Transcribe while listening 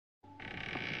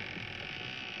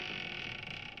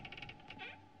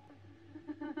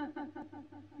And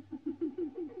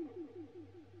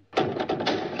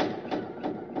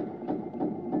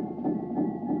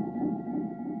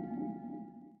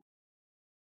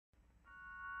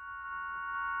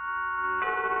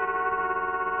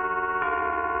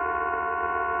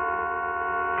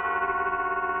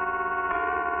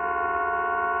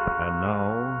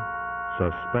now,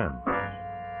 Suspense.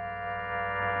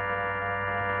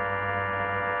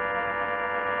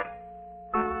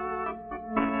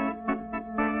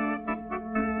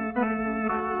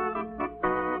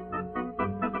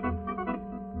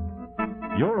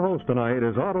 Your host tonight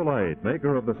is Autolite,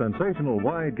 maker of the sensational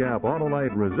wide-gap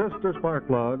Autolite resistor spark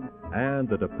plug and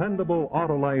the dependable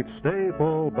Autolite Stay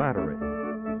Full battery.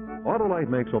 Autolite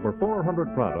makes over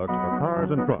 400 products for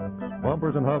cars and trucks,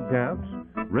 bumpers and hubcaps,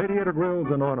 radiator grills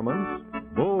and ornaments,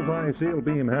 bullseye seal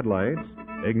beam headlights,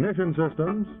 ignition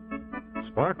systems,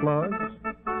 spark plugs,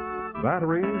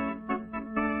 batteries,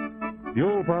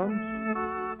 fuel pumps,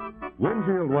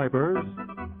 windshield wipers,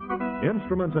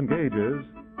 instruments and gauges,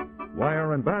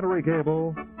 wire and battery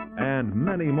cable, and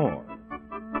many more.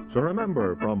 So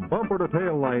remember, from bumper to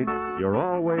tail light, you're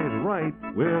always right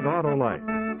with Autolite.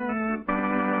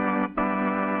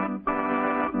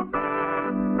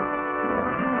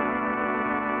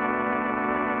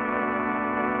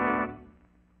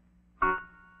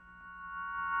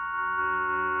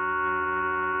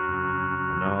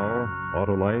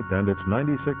 Autolite and its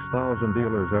 96,000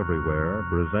 dealers everywhere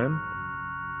present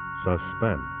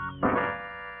Suspense.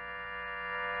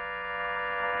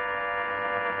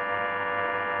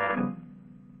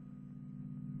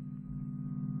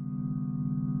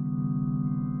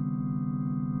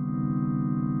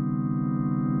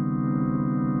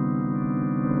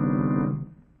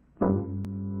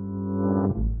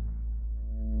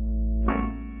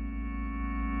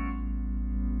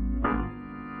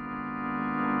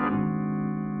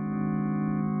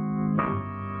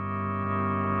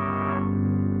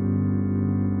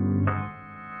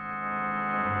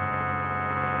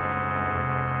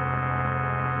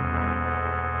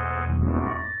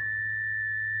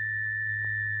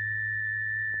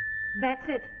 That's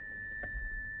it.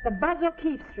 The Buzz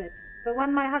O'Keefe strip, the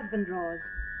one my husband draws.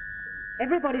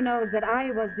 Everybody knows that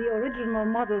I was the original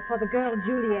model for the girl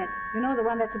Juliet. You know, the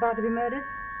one that's about to be murdered?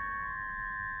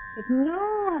 But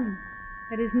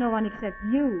there is no one except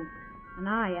you and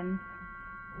I, and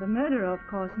the murderer, of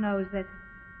course, knows that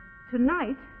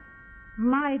tonight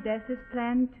my death is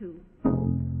planned too.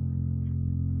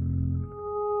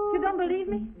 You don't believe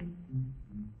me?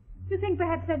 You think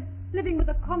perhaps that living with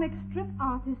a comic strip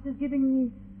artist is giving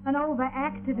me an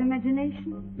overactive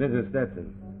imagination? Mrs.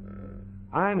 Stetson,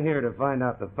 I'm here to find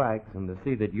out the facts and to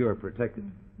see that you're protected.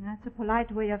 That's a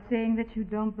polite way of saying that you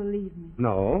don't believe me.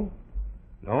 No,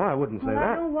 I wouldn't say that.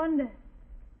 I don't wonder.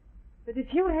 But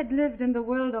if you had lived in the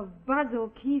world of Buzz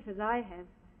O'Keefe as I have,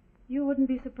 you wouldn't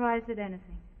be surprised at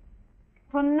anything.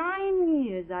 For 9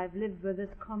 years I've lived with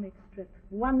this comic strip.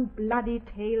 One bloody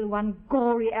tale, one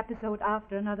gory episode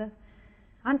after another,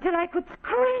 until I could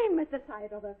scream at the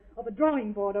sight of a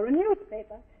drawing board or a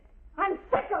newspaper. I'm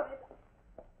sick of it.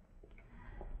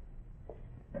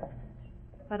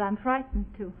 But I'm frightened,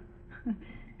 too.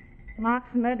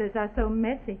 Mark's murders are so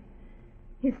messy.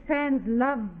 His fans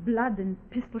love blood and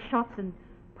pistol shots and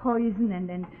poison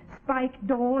and spiked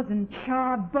doors and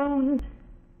charred bones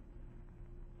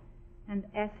and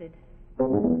acid.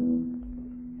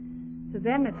 To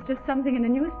them, it's just something in a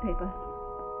newspaper.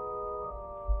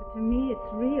 To me,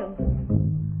 it's real.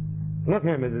 Look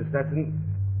here, Mrs. Stetson.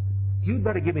 You'd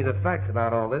better give me the facts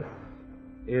about all this.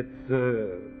 It's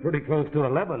pretty close to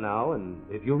 11 now, and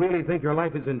if you really think your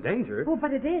life is in danger... Oh,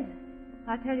 but it is.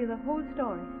 I'll tell you the whole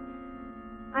story.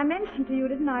 I mentioned to you,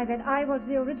 didn't I, that I was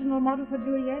the original model for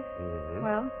Juliet? Mm-hmm.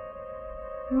 Well,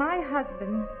 my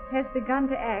husband has begun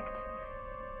to act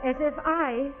as if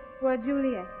I were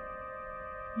Juliet.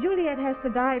 Juliet has to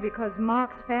die because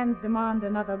Mark's fans demand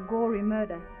another gory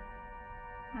murder.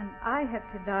 And I have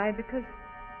to die because...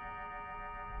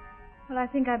 Well, I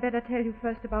think I better tell you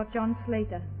first about John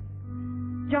Slater.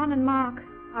 John and Mark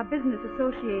are business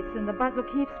associates in the Buzz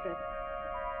O'Keefe strip.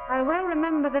 I well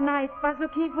remember the night Buzz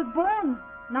O'Keefe was born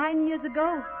 9 years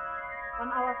ago on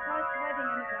our first wedding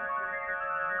anniversary.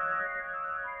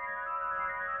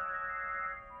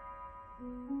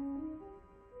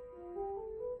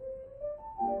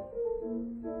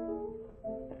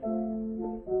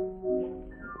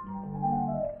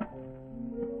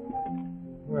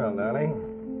 Well, darling,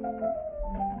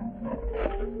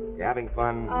 you having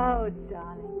fun? Oh,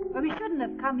 darling. Well, we shouldn't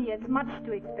have come here. It's much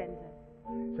too expensive.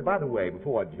 So, by the way,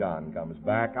 before John comes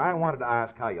back, I wanted to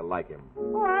ask how you like him.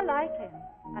 Oh, I like him.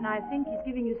 And I think he's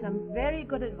giving you some very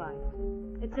good advice.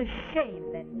 It's a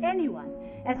shame that anyone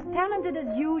as talented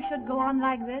as you should go on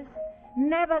like this,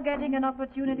 never getting an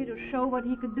opportunity to show what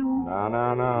he could do.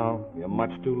 No. You're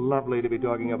much too lovely to be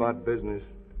talking about business.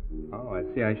 Oh, I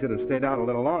see. I should have stayed out a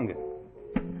little longer.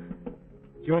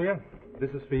 Julia, this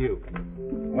is for you.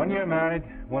 1 year married,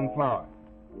 1 flower.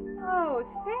 Oh,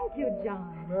 thank you,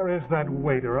 John. Where is that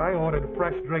waiter? I ordered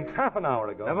fresh drinks half an hour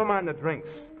ago. Never mind the drinks.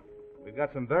 We've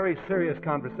got some very serious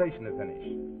conversation to finish.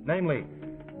 Namely,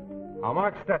 how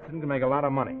Mark Stetson can make a lot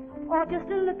of money. Or just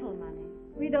a little money.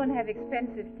 We don't have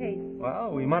expensive tastes.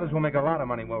 Well, we might as well make a lot of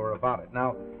money while we're about it.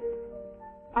 Now,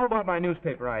 how about my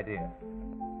newspaper idea?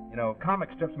 You know, comic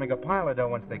strips make a pile of dough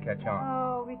once they catch on.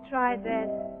 Oh, we tried that.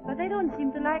 But they don't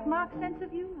seem to like Mark's sense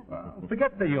of humor. Well,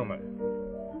 forget the humor.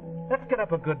 Let's get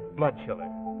up a good blood chiller.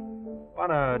 On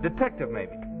a detective,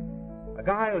 maybe. A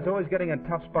guy who's always getting in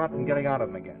tough spots and getting out of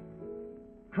them again.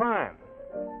 Crime.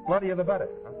 Bloodier the better.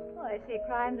 Huh? Oh, I say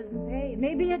crime doesn't pay.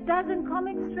 Maybe it does in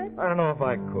comic strips. I don't know if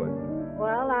I could.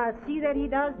 Well, I'll see that he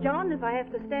does, John, if I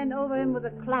have to stand over him with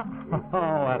a club.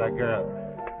 Oh, that a girl.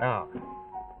 Now,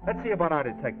 let's see about our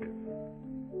detective.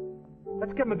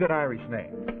 Let's give him a good Irish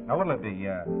name. Now, what'll it be?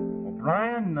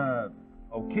 O'Brien?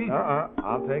 O'Keefe?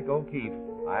 I'll take O'Keefe.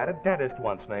 I had a dentist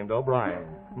once named O'Brien.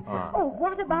 Oh,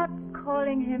 what about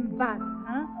calling him Buzz,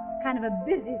 huh? Kind of a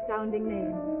busy-sounding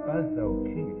name. Buzz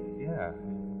O'Keefe, yeah.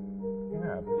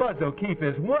 Yeah, Buzz O'Keefe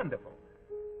is wonderful.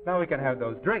 Now we can have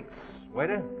those drinks.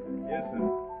 Waiter? Yes, sir.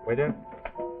 Waiter,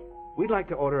 we'd like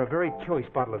to order a very choice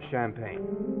bottle of champagne.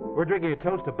 We're drinking a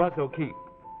toast to Buzz O'Keefe.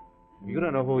 You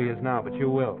don't know who he is now, but you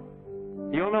will.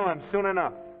 You'll know him soon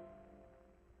enough.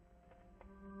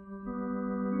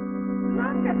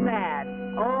 Look at that.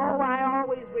 Oh, I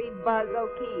always read Buzz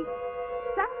O'Keefe.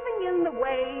 Something in the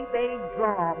way they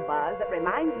draw Buzz that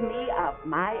reminds me of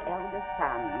my eldest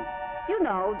son. You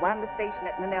know, one was stationed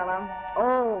at Manila.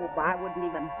 Oh, I wouldn't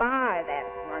even buy that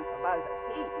if it weren't for Buzz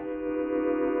O'Keefe.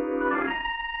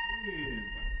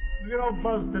 Look at old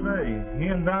Buzz today. He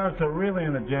and Doris are really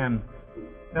in a jam.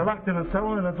 They're locked in a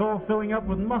cellar and it's all filling up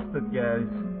with mustard gas.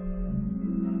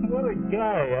 What a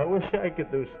guy. I wish I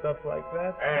could do stuff like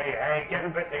that. Hey,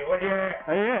 get busy, will you?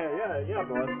 Yeah,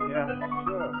 boss. Yeah,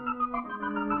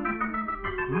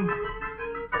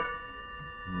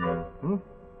 sure.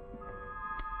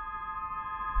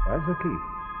 Buzz O'Keefe.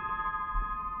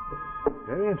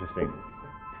 Very interesting.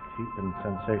 Cheap and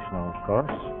sensational, of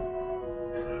course.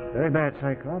 Very bad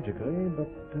psychologically, but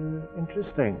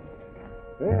interesting.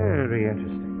 Very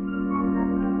interesting.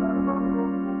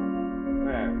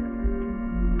 There.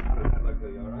 How does that look to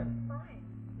you, all right? Fine.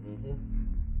 Mm-hmm.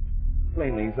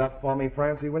 Clean these up for me,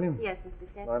 Francie, will you? Yes, Mr.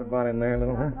 Stetson. Right about in there,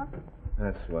 little, huh?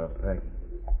 That's swell, thank you.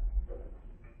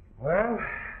 Well,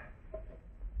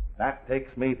 that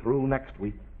takes me through next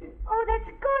week. Oh, that's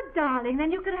good, darling.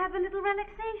 Then you could have a little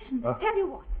relaxation. Tell you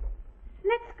what.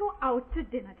 Let's go out to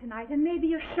dinner tonight and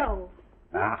maybe a show.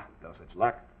 No such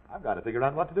luck. I've got to figure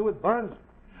out what to do with Buzz.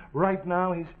 Right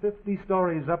now, he's 50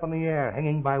 stories up in the air,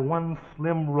 hanging by one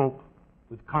slim rope,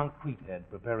 with Concrete Head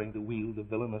preparing to wield a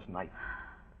villainous knife.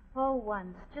 For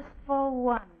once, just for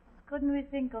once, couldn't we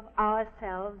think of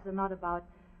ourselves and not about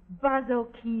Buzz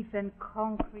O'Keefe and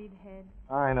Concrete Head?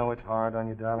 I know it's hard on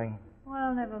you, darling.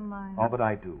 Well, never mind. Oh, but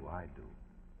I do.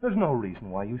 There's no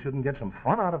reason why you shouldn't get some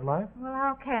fun out of life. Well,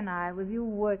 how can I, with you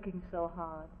working so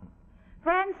hard?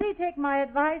 Francie, take my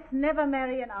advice, never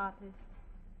marry an artist.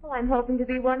 Well, I'm hoping to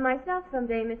be one myself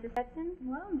someday, Mrs. Stetson.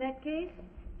 Well, in that case,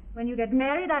 when you get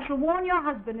married, I shall warn your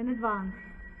husband in advance.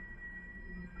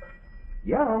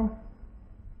 Yeah.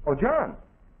 Oh, John.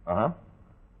 Uh-huh.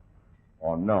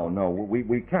 Oh, no,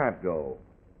 we can't go.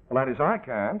 Well, that is, I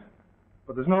can't.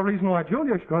 But there's no reason why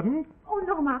Julia couldn't. Oh,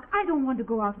 no, Mark, I don't want to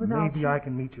go out without Maybe you. I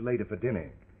can meet you later for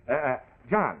dinner.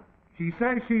 John, she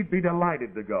says she'd be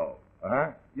delighted to go.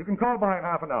 Uh-huh. You can call by in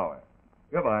half an hour.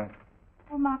 Goodbye.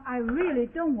 Oh, Mark, I really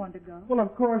don't want to go. Well,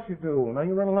 of course you do. Now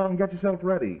you run along and get yourself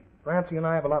ready. Francie and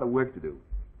I have a lot of work to do.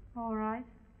 All right.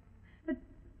 But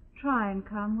try and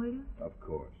come, will you? Of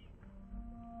course.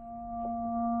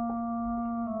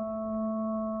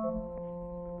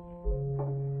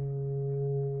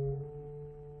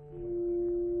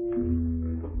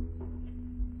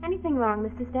 Anything wrong,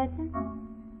 Mr. Stetson?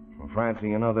 Well, Francie,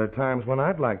 you know, there are times when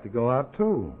I'd like to go out,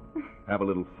 too. Have a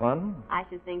little fun. I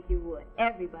should think you would.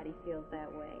 Everybody feels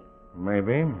that way.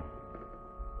 Maybe.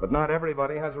 But not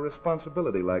everybody has a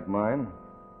responsibility like mine.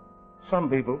 Some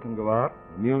people can go out,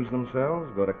 amuse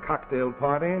themselves, go to cocktail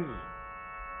parties.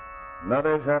 And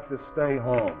others have to stay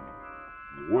home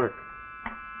and work.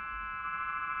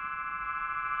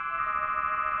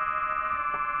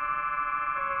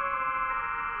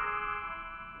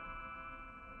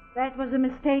 That was a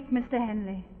mistake, Mr.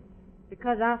 Henley.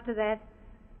 Because after that,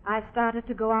 I started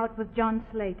to go out with John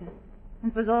Slater.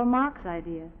 It was all Mark's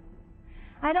idea.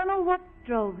 I don't know what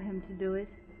drove him to do it.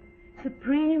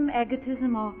 Supreme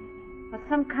egotism or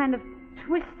some kind of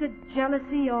twisted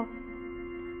jealousy or...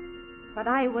 But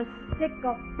I was sick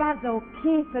of Buzz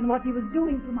O'Keefe and what he was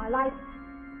doing to my life.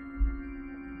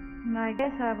 And I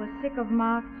guess I was sick of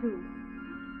Mark, too.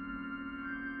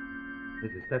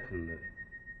 Mrs. Stetson,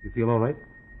 you feel all right?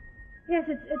 Yes,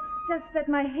 it's just that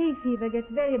my hay fever gets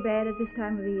very bad at this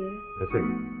time of the year. I see.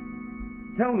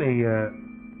 Tell me,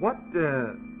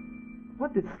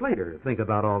 what did Slater think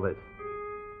about all this?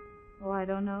 Oh, I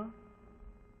don't know.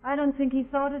 I don't think he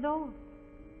thought at all.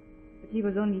 But he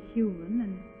was only human,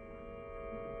 and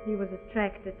he was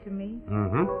attracted to me.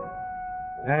 Mm-hmm.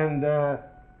 And,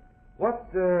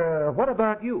 what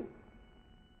about you?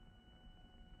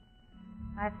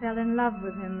 I fell in love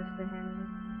with him, Mr. Henley.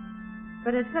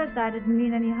 But at first I didn't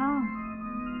mean any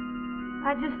harm.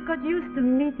 I just got used to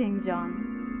meeting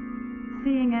John,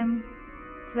 seeing him,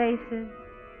 places.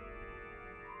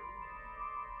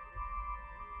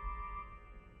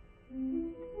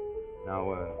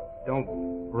 Now,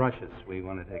 don't rush us. We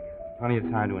want to take plenty of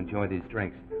time to enjoy these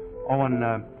drinks. Oh,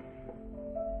 and,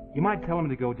 you might tell him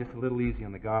to go just a little easy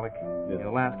on the garlic. Yes. You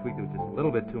know, last week there was just a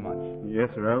little bit too much. Yes,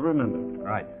 sir, I remember.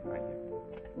 Right.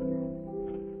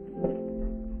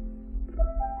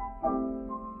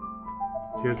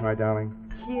 Cheers, my darling.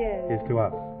 Cheers. Cheers to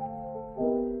us.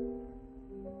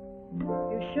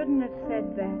 You shouldn't have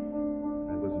said that.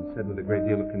 That wasn't said with a great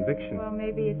deal of conviction. Well,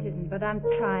 maybe it isn't, but I'm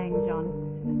trying, John.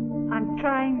 I'm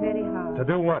trying very hard. To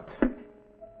do what?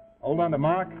 Hold on to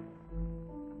Mark?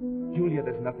 Julia,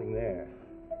 there's nothing there.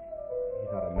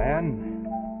 He's not a man.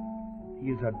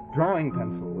 He's a drawing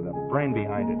pencil with a brain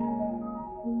behind it.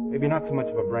 Maybe not so much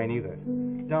of a brain either.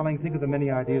 Darling, think of the many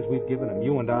ideas we've given him,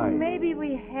 you and I. Maybe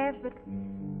we have, but...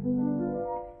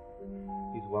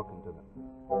 He's welcome to them.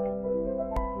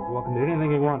 He's welcome to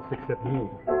anything he wants except me.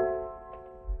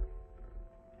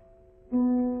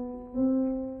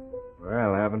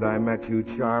 Well, haven't I met you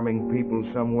charming people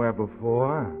somewhere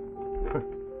before?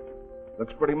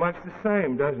 Looks pretty much the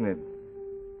same, doesn't it?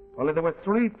 Only there were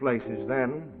 3 places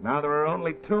then. Now there are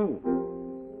only 2.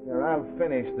 Here, I'll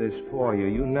finish this for you.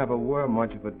 You never were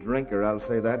much of a drinker, I'll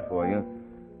say that for you.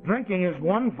 Drinking is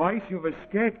one vice you've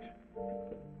escaped.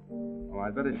 Well,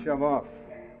 I'd better shove off.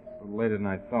 It's a little later than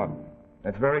I thought.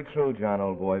 That's very true, John,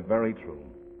 old boy, very true.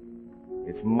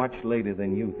 It's much later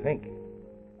than you think.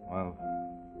 Well,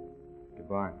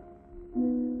 goodbye.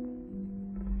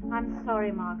 I'm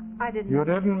sorry, Mark. I didn't... You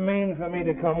didn't mean for me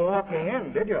to come walking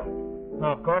in, did you?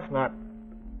 No, of course not.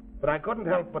 But I couldn't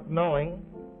help but knowing.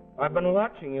 I've been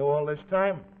watching you all this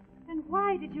time. Then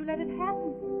why did you let it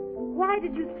happen? Why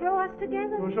did you throw us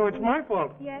together? Oh, so it's my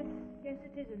fault. Yes, it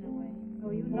is in a way. Oh,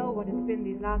 you know what it's been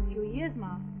these last few years,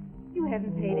 Mark. You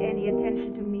haven't paid any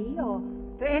attention to me or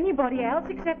to anybody else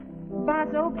except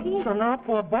Buzz O'Keefe. So now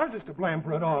poor Buzz is to blame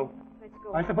for it all. Let's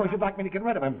go. I suppose you'd like me to get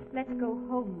rid of him. Let's go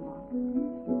home, Mark.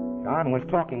 John was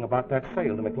talking about that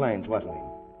sale to McLean's, wasn't he?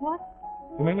 What?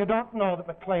 You mean you don't know that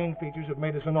McLean Features have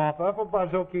made us an offer for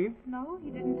Buzz O'Keefe? No,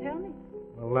 he didn't tell me.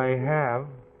 Well, they have,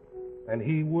 and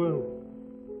he will.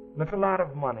 And it's a lot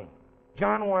of money.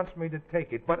 John wants me to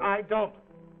take it, but I don't.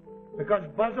 Because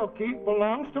Buzz O'Keefe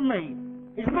belongs to me.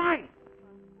 He's mine.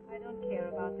 I don't care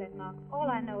about that, Mark. All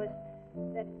I know is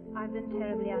that I've been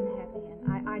terribly unhappy,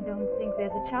 and I don't think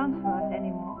there's a chance for us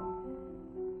anymore.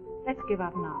 Let's give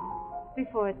up now,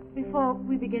 before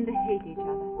we begin to hate each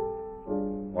other.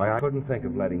 Why, I couldn't think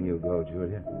of letting you go,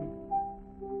 Julia.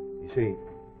 You see,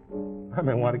 I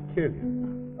may want to kill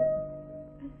you.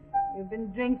 You've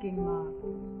been drinking, Mark.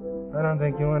 I don't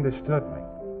think you understood me.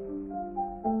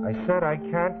 I said I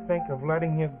can't think of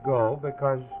letting you go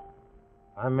because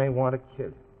I may want to kill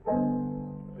you.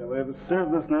 Shall we ever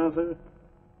serve this now, sir?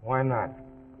 Why not?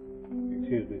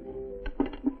 Excuse me.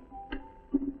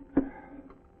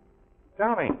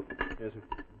 Tell me, Yes, sir.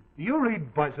 do you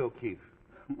read Buzz O'Keefe?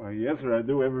 Why, yes, sir, I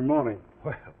do every morning.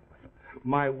 Well,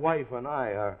 my wife and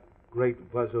I are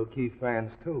great Buzz O'Keefe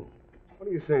fans, too. What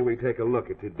do you say we take a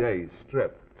look at today's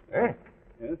strip? Eh?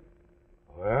 Yes?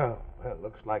 Well,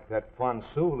 looks like that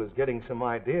Fonsoul is getting some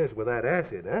ideas with that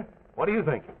acid, eh? What do you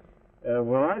think?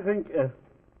 Well, I think,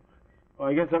 well,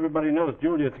 I guess everybody knows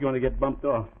Juliet's going to get bumped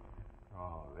off.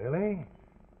 Oh, really?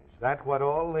 Is that what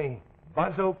all the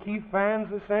Buzz O'Keefe fans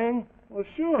are saying? Well,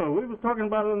 sure. We was talking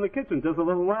about it in the kitchen just a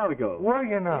little while ago. Were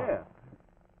you now? Yeah.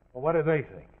 Well, what do they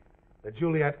think? That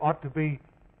Juliet ought to be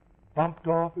bumped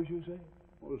off, as you say?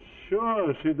 Well,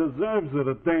 sure. She deserves it,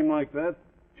 a dame like that.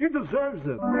 She deserves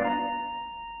it.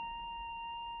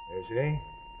 You see?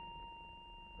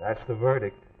 That's the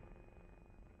verdict.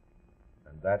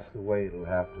 And that's the way it'll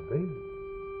have to be.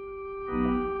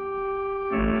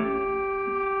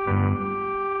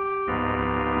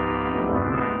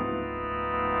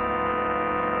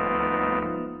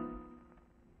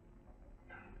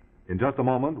 In just a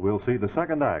moment, we'll see the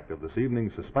second act of this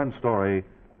evening's suspense story,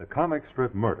 The Comic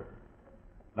Strip Murder.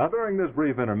 Now, during this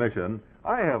brief intermission,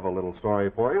 I have a little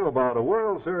story for you about a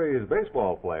World Series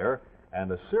baseball player and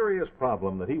a serious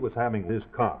problem that he was having with his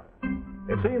car.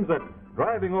 It seems that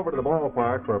driving over to the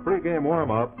ballpark for a pregame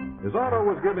warm-up, his auto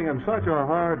was giving him such a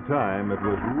hard time it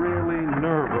was really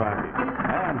nerve-wracking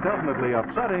and definitely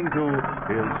upsetting to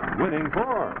his winning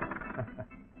form.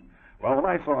 Well, when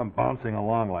I saw him bouncing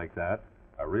along like that,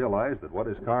 I realized that what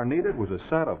his car needed was a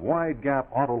set of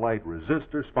wide-gap Autolite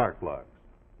resistor spark plugs.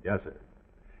 Yes, sir.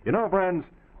 You know, friends,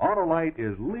 Autolite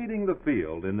is leading the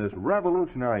field in this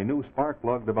revolutionary new spark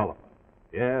plug development.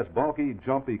 Yes, bulky,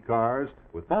 jumpy cars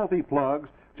with faulty plugs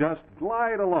just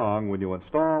glide along when you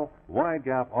install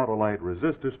wide-gap Autolite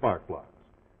resistor spark plugs.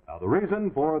 Now, the reason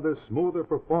for this smoother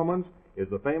performance is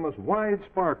the famous wide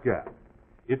spark gap.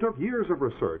 It took years of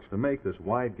research to make this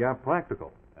wide gap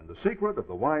practical. And the secret of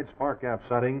the wide spark gap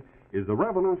setting is the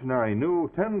revolutionary new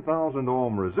 10,000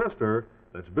 ohm resistor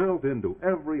that's built into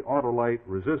every Autolite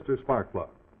resistor spark plug.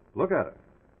 Look at it.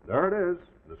 There it is.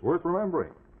 It's worth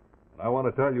remembering. And I want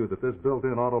to tell you that this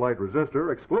built-in Autolite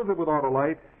resistor, exclusive with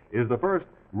Autolite, is the first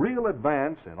real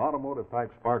advance in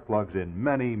automotive-type spark plugs in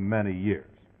many, many years.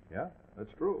 Yeah,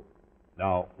 that's true.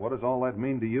 Now, what does all that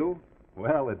mean to you?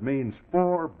 Well, it means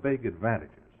 4 big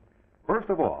advantages. First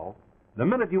of all, the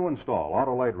minute you install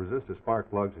Autolite resistor spark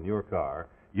plugs in your car,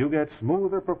 you get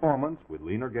smoother performance with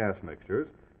leaner gas mixtures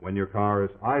when your car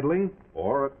is idling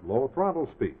or at low throttle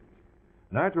speeds.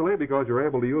 Naturally, because you're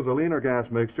able to use a leaner gas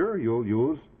mixture, you'll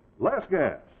use less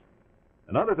gas.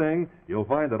 Another thing, you'll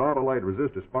find that Autolite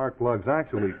resistor spark plugs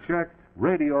actually check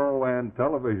radio and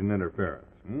television interference.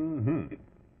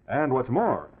 And what's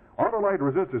more, Autolite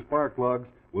resistor spark plugs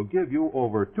will give you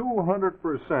over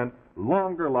 200%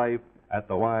 longer life at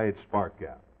the wide spark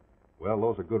gap. Well,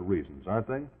 those are good reasons, aren't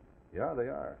they? Yeah, they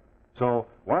are. So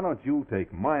why don't you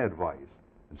take my advice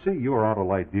and see your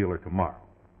Autolite dealer tomorrow?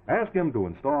 Ask him to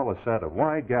install a set of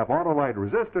wide-gap Autolite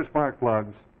resistor spark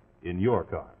plugs in your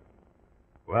car.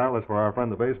 Well, as for our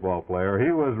friend the baseball player,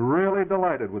 he was really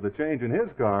delighted with the change in his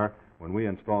car when we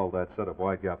installed that set of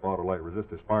wide-gap Autolite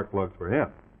resistor spark plugs for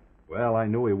him. Well, I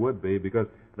knew he would be, because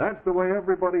that's the way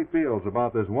everybody feels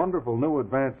about this wonderful new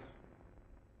advance.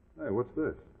 Hey, what's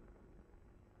this?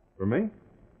 For me?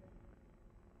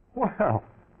 Well,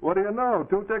 what do you know?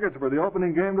 2 tickets for the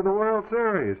opening game to the World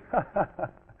Series.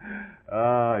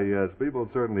 Ah, yes, people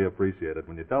certainly appreciate it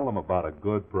when you tell them about a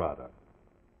good product.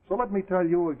 So let me tell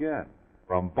you again,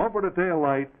 from bumper to tail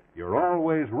light, you're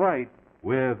always right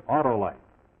with Autolite.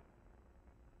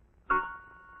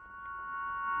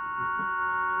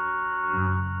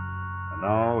 And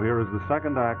now, here is the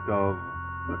second act of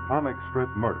The Comic Strip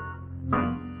Murder.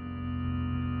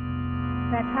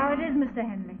 That's how it is, Mr.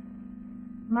 Henley.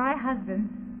 My husband,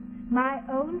 my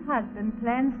own husband,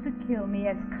 plans to kill me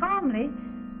as calmly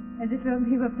as if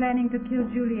he were planning to kill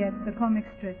Juliet, the comic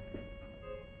strip.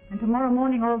 And tomorrow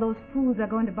morning all those fools are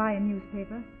going to buy a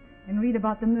newspaper and read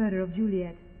about the murder of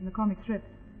Juliet in the comic strip.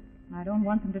 And I don't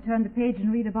want them to turn the page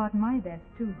and read about my death,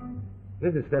 too.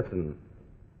 Mrs. Stetson,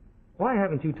 why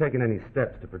haven't you taken any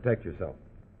steps to protect yourself?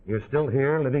 You're still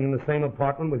here, living in the same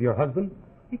apartment with your husband?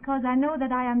 Because I know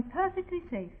that I am perfectly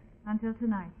safe until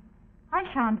tonight. I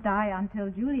shan't die until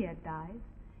Juliet dies,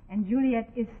 and Juliet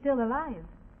is still alive.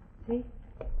 See?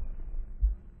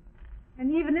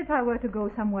 And even if I were to go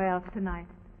somewhere else tonight,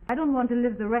 I don't want to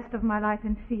live the rest of my life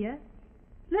in fear.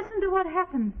 Listen to what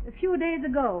happened a few days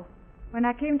ago when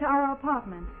I came to our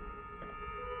apartment.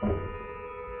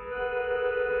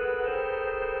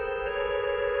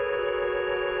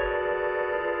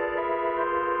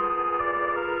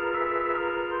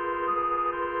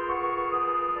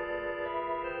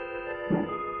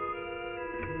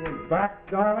 Back,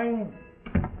 darling?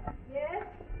 Yes?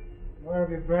 Where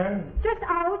have you been? Just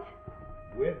out.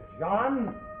 With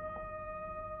John?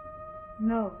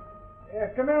 No. Yeah,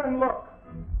 come here and look.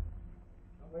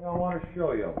 Something I want to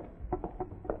show you.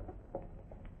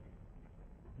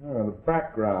 Oh, the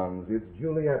backgrounds. It's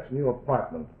Juliet's new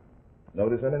apartment.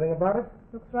 Notice anything about it?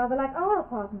 Looks rather like our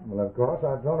apartment. Well, of course,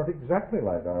 I've drawn it exactly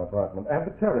like our apartment. And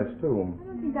the terrace, too. I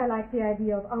don't think I like the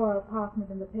idea of our apartment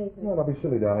in the paper. No, don't be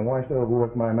silly, darling. Why should I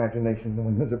overwork my imagination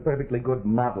when there's a perfectly good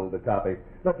model to copy?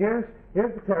 Look, here's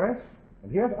the terrace,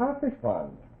 and here's our fish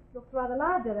pond. Looks rather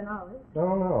larger than ours.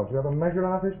 No. Did you ever measure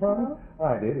our fish pond? No.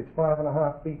 I did. It's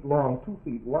 5.5 feet long, 2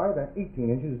 feet wide, and 18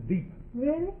 inches deep.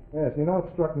 Really? Yes, you know, it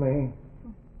struck me.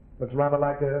 Looks rather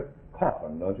like a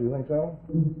coffin, don't you think so?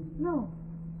 No.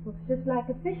 Looks just like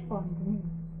a fish pond to me.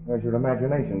 There's your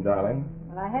imagination, darling.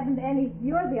 Well, I haven't any.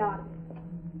 You're the artist.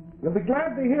 You'll be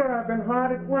glad to hear I've been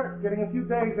hard at work, getting a few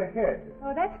days ahead.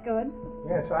 Oh, that's good.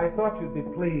 Yes, I thought you'd be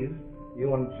pleased,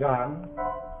 you and John.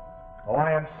 Oh,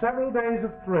 I have several days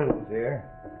of thrills here.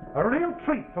 A real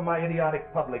treat for my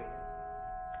idiotic public.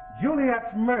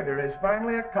 Juliet's murder is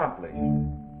finally accomplished.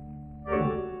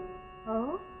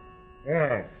 Oh?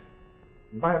 Yes,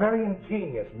 by a very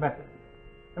ingenious method.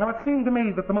 Now, it seemed to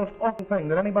me that the most awful thing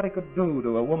that anybody could do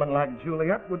to a woman like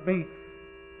Juliet would be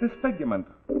disfigurement.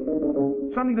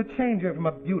 Something to change her from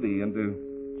a beauty into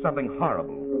something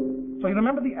horrible. So you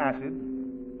remember the acid?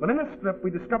 Well, in a strip,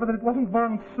 we discovered that it wasn't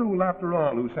Von Soule, after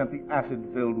all, who sent the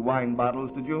acid-filled wine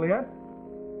bottles to Juliet.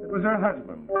 It was her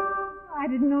husband. I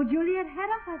didn't know Juliet had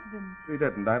a husband. She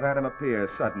didn't. I've had him appear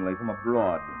suddenly from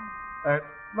abroad.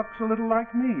 Looks a little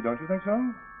like me, don't you think so?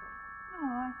 No,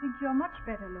 I think you're much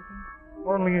better looking.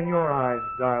 Only in your eyes,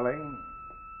 darling.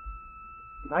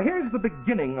 Now, here's the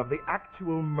beginning of the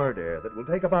actual murder that will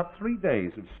take about 3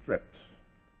 days of strips.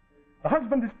 The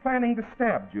husband is planning to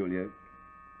stab Juliet,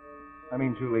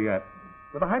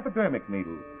 with a hypodermic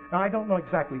needle. Now, I don't know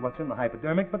exactly what's in the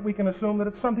hypodermic, but we can assume that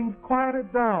it's something to quiet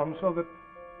it down so that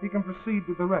he can proceed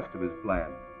with the rest of his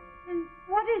plan. And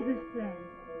what is this plan?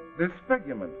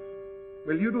 Disfigurement.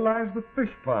 We'll utilize the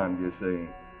fish pond, you see.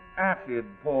 Acid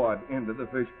poured into the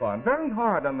fish pond. Very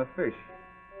hard on the fish.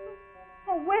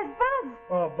 Oh, where's Buzz?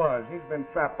 Oh, Buzz, he's been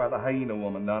trapped by the hyena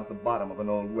woman down at the bottom of an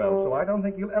old well, so I don't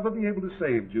think he'll ever be able to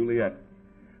save Juliet.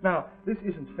 Now, this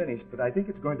isn't finished, but I think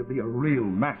it's going to be a real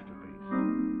masterpiece.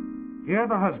 Here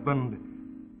the husband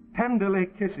tenderly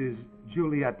kisses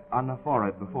Juliet on the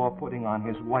forehead before putting on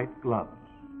his white gloves.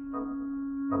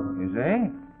 You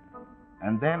see?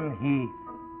 And then he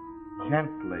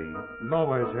gently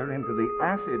lowers her into the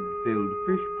acid-filled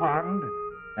fish pond,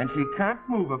 and she can't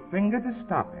move a finger to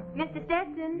stop him. Mr.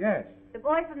 Stetson? Yes. The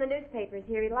boy from the newspapers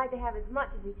here, he'd like to have as much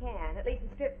as he can, at least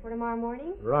a strip for tomorrow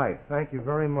morning. Right. Thank you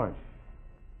very much.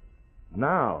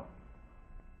 Now,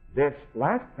 this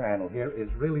last panel here is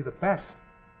really the best.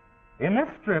 In this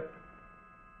strip,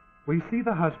 we see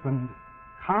the husband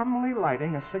calmly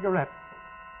lighting a cigarette,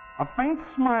 a faint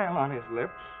smile on his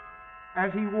lips,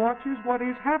 as he watches what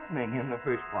is happening in the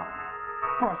fish pond.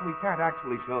 Of course, we can't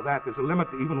actually show that. There's a limit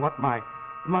to even what my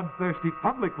bloodthirsty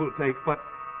public will take, but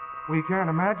we can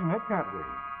imagine it, can't we?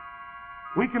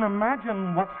 We can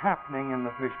imagine what's happening in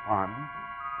the fish pond.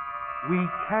 We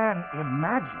can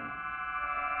imagine.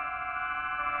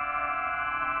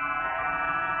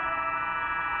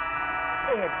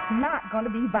 It's not going to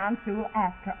be Von Soule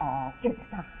after all. It's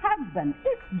the husband.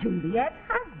 It's Juliet's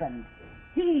husband.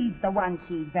 He's the one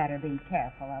she'd better be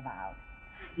careful about.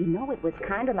 You know, it was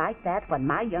kind of like that when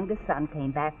my youngest son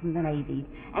came back from the Navy,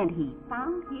 and he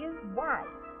found his wife.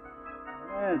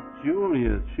 Yeah,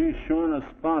 Juliet, she's sure in a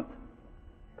spot.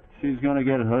 She's going to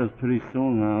get hers pretty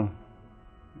soon now.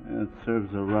 It serves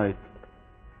her right.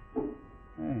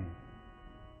 Hey,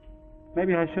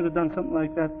 maybe I should have done something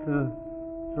like that to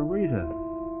Rita,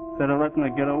 instead of letting her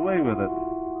get away with it.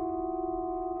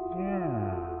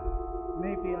 Yeah,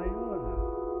 maybe I ought to.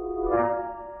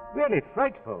 Really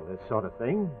frightful, this sort of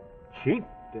thing. Cheap,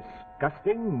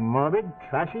 disgusting, morbid,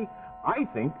 trashy, I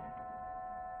think.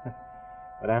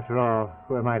 But after all,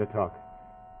 who am I to talk?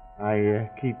 I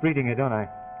keep reading it, don't I?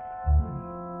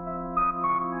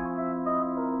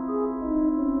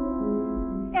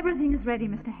 Everything is ready,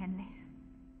 Mr. Henley.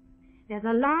 There's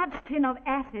a large tin of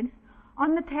acid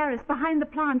on the terrace behind the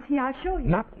plants. Here, I'll show you.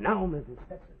 Not now, Mrs.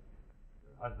 Stetson.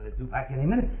 Your husband is due back any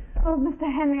minute. Oh, Mr.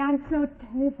 Henry, I'm so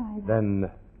terrified. Then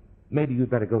maybe you'd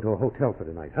better go to a hotel for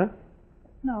tonight, huh?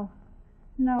 No.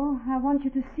 No, I want you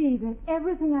to see that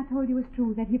everything I told you is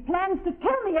true, that he plans to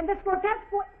kill me in this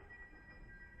grotesque way.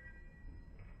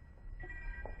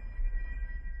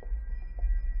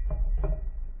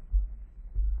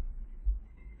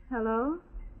 Hello?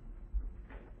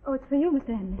 Oh, it's for you,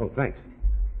 Mr. Henry. Oh, thanks.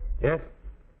 Yes?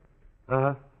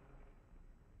 Uh-huh.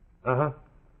 Uh-huh.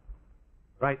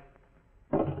 Right.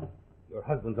 Your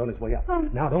husband's on his way up. Oh.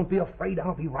 Now, don't be afraid.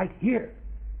 I'll be right here.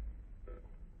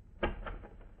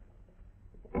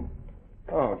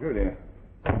 Oh, Julia.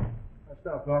 I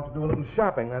stopped off to do a little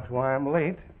shopping. That's why I'm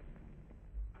late.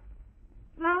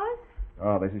 Flowers?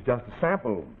 Oh, this is just a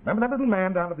sample. Remember that little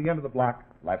man down at the end of the block?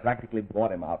 Well, I practically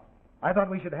bought him out. I thought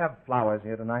we should have flowers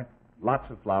here tonight.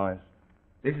 Lots of flowers.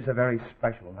 This is a very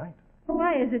special night.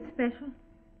 Why is it special?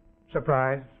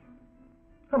 Surprise.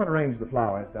 Come and arrange the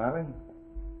flowers, darling.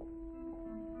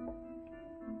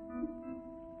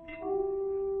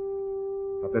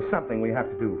 But there's something we have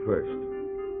to do first.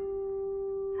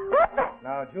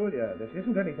 Now, Julia, this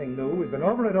isn't anything new. We've been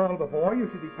over it all before. You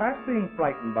should be past being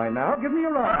frightened by now. Give me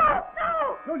your arm.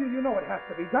 No! Julia, you know it has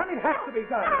to be done. It has to be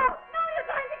done. No! No, you're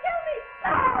trying to kill me!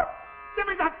 No! Give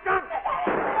me that gun!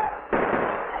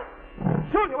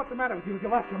 Julia, what's the matter with you? You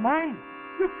lost your mind?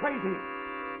 You're crazy.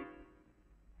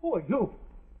 Who are you?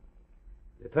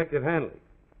 Detective Hanley.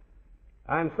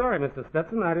 I'm sorry, Mr.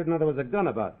 Stetson. I didn't know there was a gun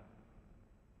about.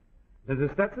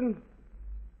 Mrs. Stetson,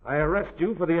 I arrest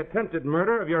you for the attempted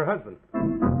murder of your husband.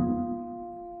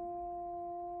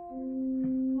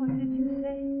 What did you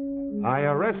say? I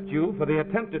arrest you for the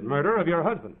attempted murder of your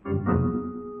husband.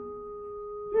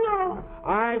 No!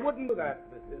 I wouldn't do that,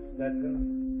 Mrs.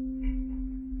 Stetson.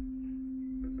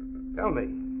 Tell me,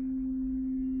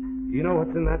 do you know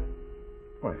what's in that?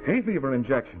 Well, hay fever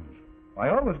injections. I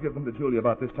always give them to Julia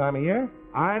about this time of year.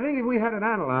 I think if we had it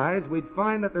analyzed, we'd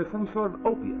find that there's some sort of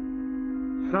opiate.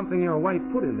 Something your wife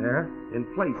put in there in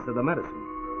place of the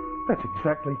medicine. That's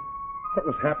exactly what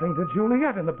was happening to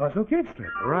Juliet in the Buzzell Cave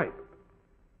Strip. Right.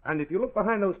 And if you look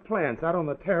behind those plants out on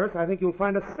the terrace, I think you'll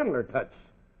find a similar touch.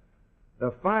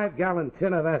 The 5-gallon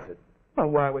tin of acid. Well,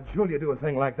 why would Julia do a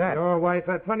thing like that? Your wife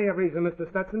had plenty of reason, Mr.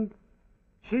 Stetson.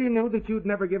 She knew that you'd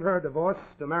never give her a divorce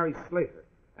to marry Slater,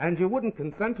 and you wouldn't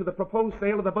consent to the proposed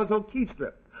sale of the Buzzell Key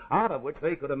Strip, out of which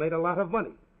they could have made a lot of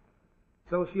money.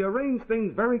 So she arranged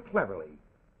things very cleverly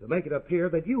to make it appear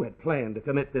that you had planned to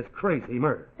commit this crazy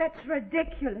murder. That's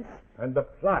ridiculous. And the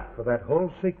plot for that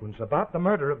whole sequence about the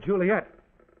murder of Juliet.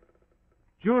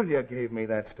 Julia gave me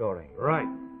that story. Right.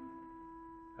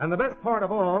 And the best part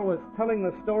of all was telling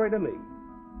the story to me.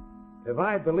 If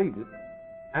I had believed it,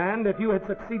 and if you had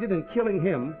succeeded in killing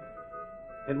him,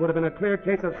 it would have been a clear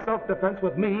case of self-defense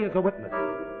with me as a witness.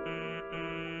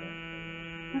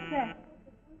 What's that?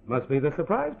 Must be the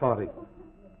surprise party.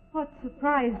 What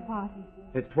surprise party?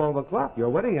 It's 12 o'clock, your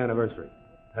wedding anniversary.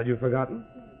 Had you forgotten?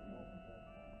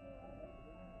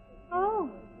 Oh,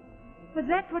 was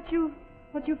that what you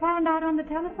found out on the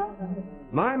telephone?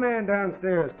 My man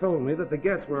downstairs told me that the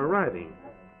guests were arriving,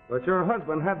 but your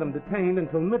husband had them detained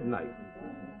until midnight.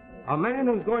 A man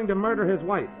who's going to murder his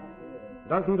wife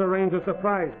doesn't arrange a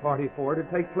surprise party for her to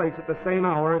take place at the same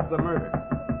hour as the murder.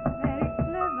 Very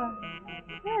clever.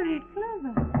 Very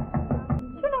clever.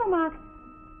 You know, Mark,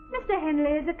 Mr.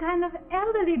 Henley is a kind of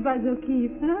elderly Buzz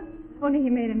O'Keefe, huh? Only he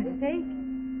made a mistake.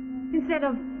 Instead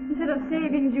of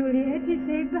saving Juliet, he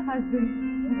saved the husband.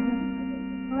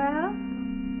 Well,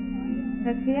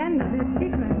 that's the end of this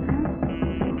sequence,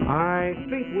 huh? I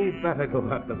think we'd better go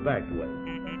out the back way.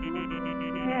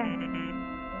 Yes.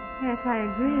 Yes, I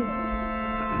agree.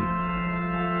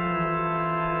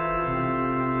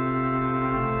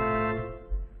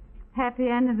 Happy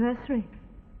anniversary.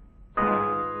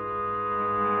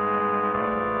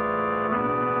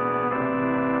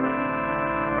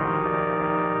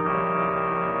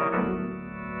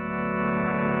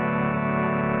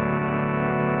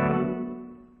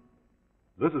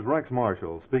 This is Rex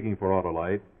Marshall speaking for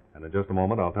Autolite, and in just a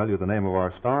moment I'll tell you the name of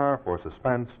our star for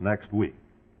Suspense next week.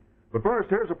 But first,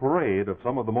 here's a parade of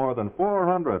some of the more than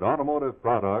 400 automotive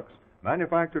products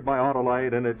manufactured by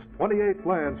Autolite in its 28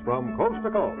 plants from coast to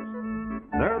coast.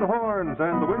 They're the horns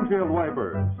and the windshield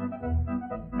wipers.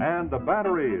 And the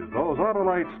batteries, those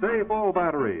Autolite Stay Full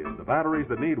batteries, the batteries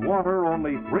that need water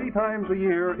only 3 times a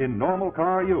year in normal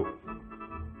car use.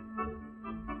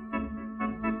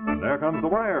 There comes the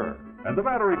wire and the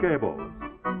battery cables.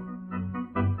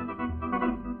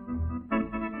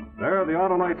 There are the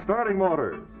Autolite starting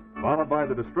motors, followed by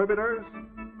the distributors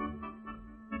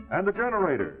and the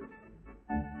generators.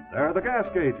 There are the gas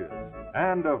gauges,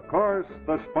 and of course,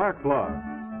 the spark plugs.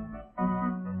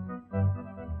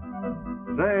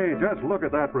 Say, just look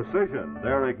at that precision.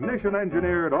 They're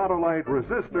ignition-engineered Autolite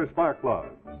resistor spark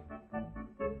plugs.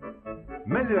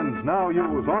 Millions now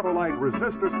use Autolite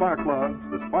resistor spark plugs,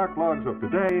 the spark plugs of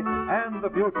today and the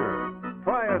future.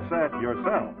 Try a set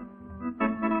yourself.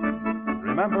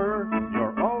 Remember,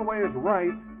 you're always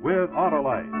right with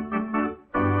Autolite.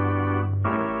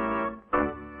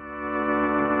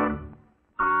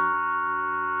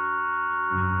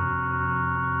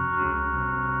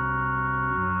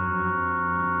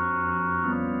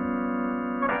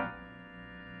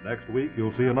 Next week,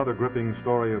 you'll see another gripping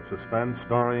story of suspense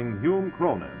starring Hume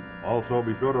Cronin. Also,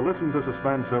 be sure to listen to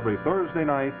Suspense every Thursday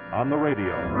night on the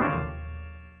radio.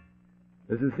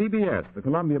 This is CBS, the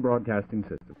Columbia Broadcasting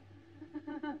System.